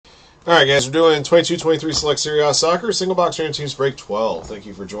Alright guys, we're doing 22-23 Select Serie A Soccer, single box random teams break 12. Thank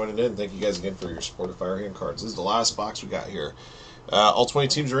you for joining in. Thank you guys again for your support of Firehand cards. This is the last box we got here. All 20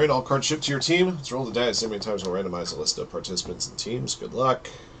 teams are in, all cards shipped to your team. Let's roll the dice. So many times we'll randomize the list of participants and teams. Good luck.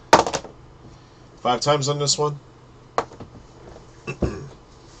 5 times on this one.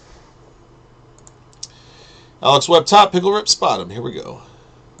 Alex Webb top, Pickle Rips bottom. Here we go.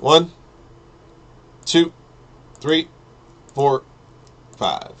 1, 2, 3, 4,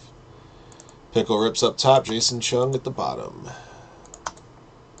 5. Pickle Rips up top, Jason Chung at the bottom.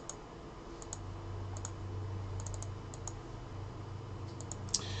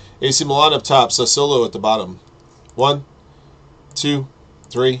 AC Milan up top, Sassuolo at the bottom. 1, 2,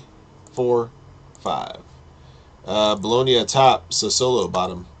 3, 4, 5. Bologna at top, Sassuolo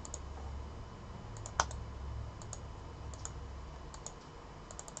bottom.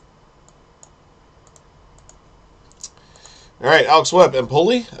 Alright, Alex Webb,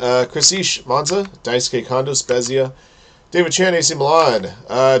 Empoli, Krisic, Monza, Daisuke Kondo, Spezia, David Chan, AC Milan,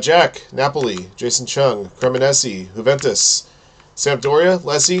 Jack, Napoli, Jason Chung, Cremonese, Juventus, Sampdoria,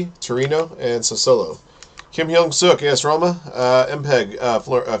 Lecce, Torino, and Sassuolo. Kim Hyung-suk, AS Roma, MPEG,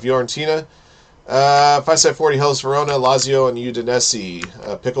 Fiorentina, 5740 Hellas Verona, Lazio, and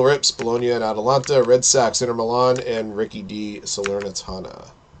Udinese. Pickle Rips, Bologna and Atalanta, Red Sox, Inter Milan, and Ricky D, Salernitana.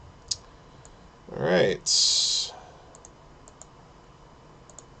 Alright.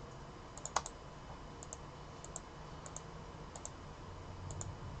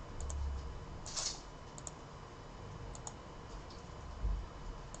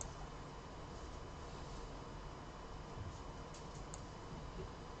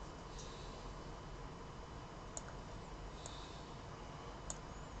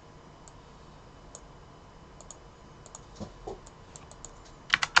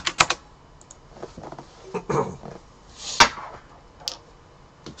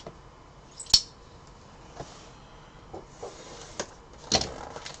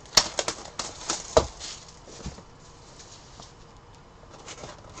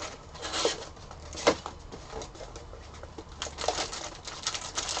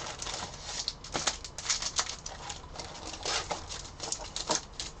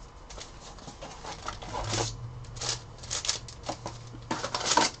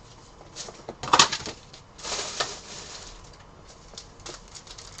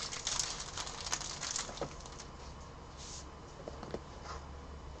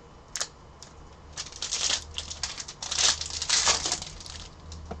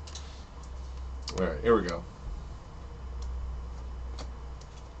 Alright, here we go.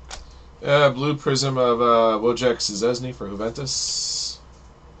 Blue Prism of Wojciech Szczesny for Juventus.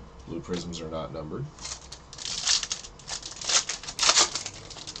 Blue Prisms are not numbered.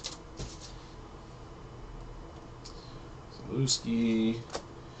 Zaluski.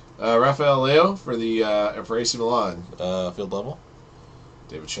 Rafael Leo for the for AC Milan. Field level.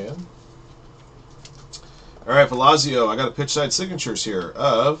 David Chan. Alright, for Lazio, I got a pitch side signatures here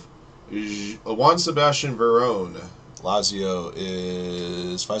of Juan Sebastian Verón. Lazio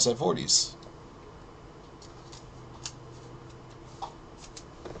is 5740s.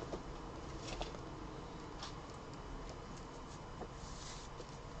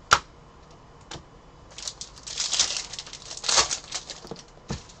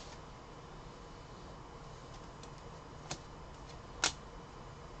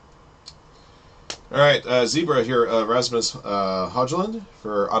 Alright, Zebra here, Rasmus Hodgland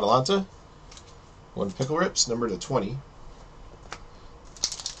for Atalanta. 1 Pickle Rips, number to 20.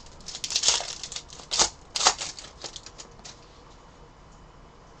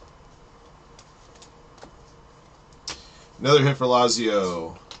 Another hit for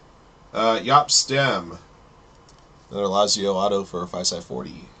Lazio. Yop Stem. Another Lazio auto for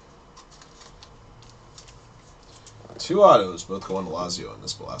 5740. 2 autos, both going to Lazio in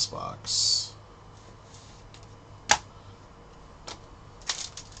this last box.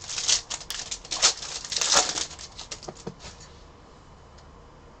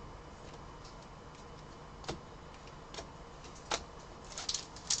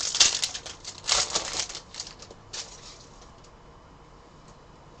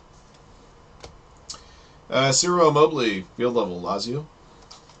 Ciro Mobley, field level, Lazio.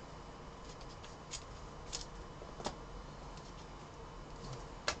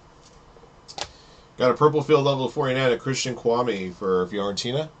 Got a purple field level 49 at Christian Kwame for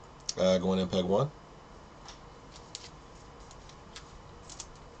Fiorentina, going in peg 1.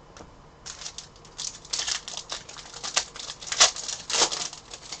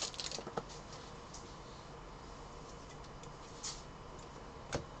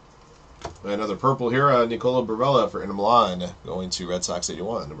 Another purple here, Nicola Barella for Inter Milan, going to Red Sox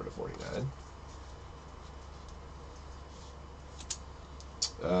 81, number to 49.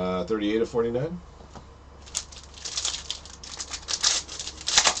 38 of 49.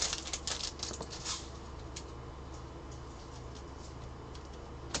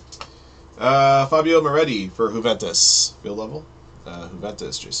 Fabio Moretti for Juventus, field level.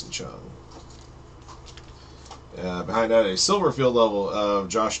 Juventus, Jason Chung. Behind that, a silver field level of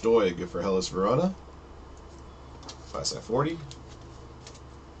Josh Doig for Hellas Verona. 5/40.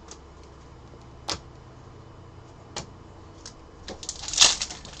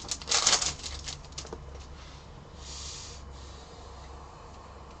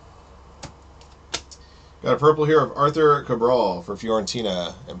 Got a purple here of Arthur Cabral for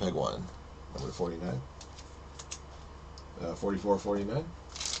Fiorentina, MPEG 1, number 49. 44/49.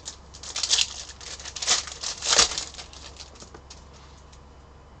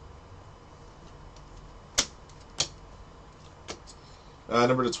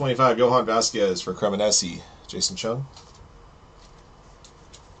 Number to 25, Johan Vasquez for Cremonese, Jason Chung.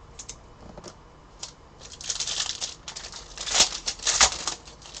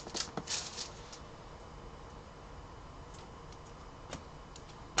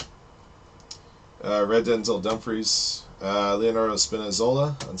 Red Denzel Dumfries, Leonardo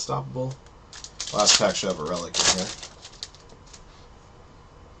Spinazzola, Unstoppable. Last pack should have a relic in here.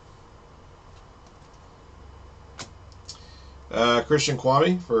 Christian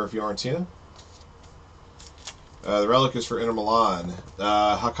Kwame for Fiorentina. The relic is for Inter Milan.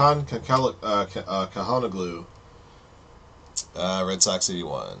 Hakan Kahanoglu, Red Sox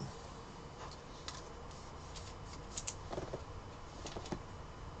 81.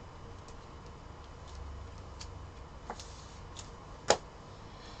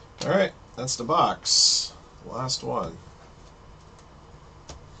 Alright, that's the box. Last one.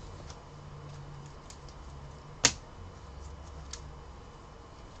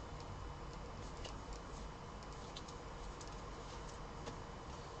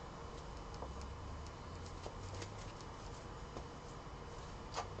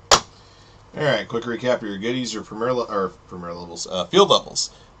 All right, quick recap of your goodies, your field levels.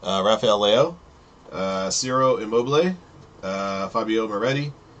 Rafael Leo, Ciro Immobile, Fabio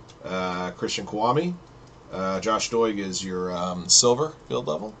Moretti, Christian Kwame, Josh Doig is your silver field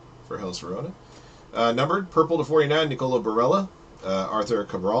level for Hellas Verona. Numbered purple to 49, Nicola Barella, Arthur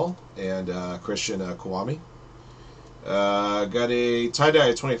Cabral, and Christian Kwame. Got a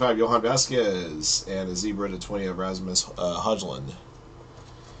tie-dye 25, Johan Vasquez, and a zebra to 20 of Rasmus Højlund.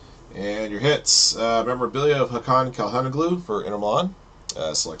 And your hits, memorabilia of Hakan Calhanoglu for Inter Milan,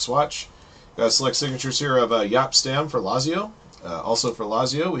 select swatch. Got a select signatures here of Jaap Stam for Lazio. Also for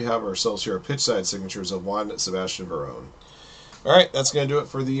Lazio, we have ourselves here pitch side signatures of Juan Sebastian Veron. Alright, that's going to do it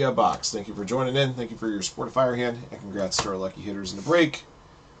for the box. Thank you for joining in. Thank you for your support of Firehand. And congrats to our lucky hitters in the break.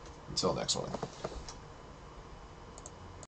 Until next one.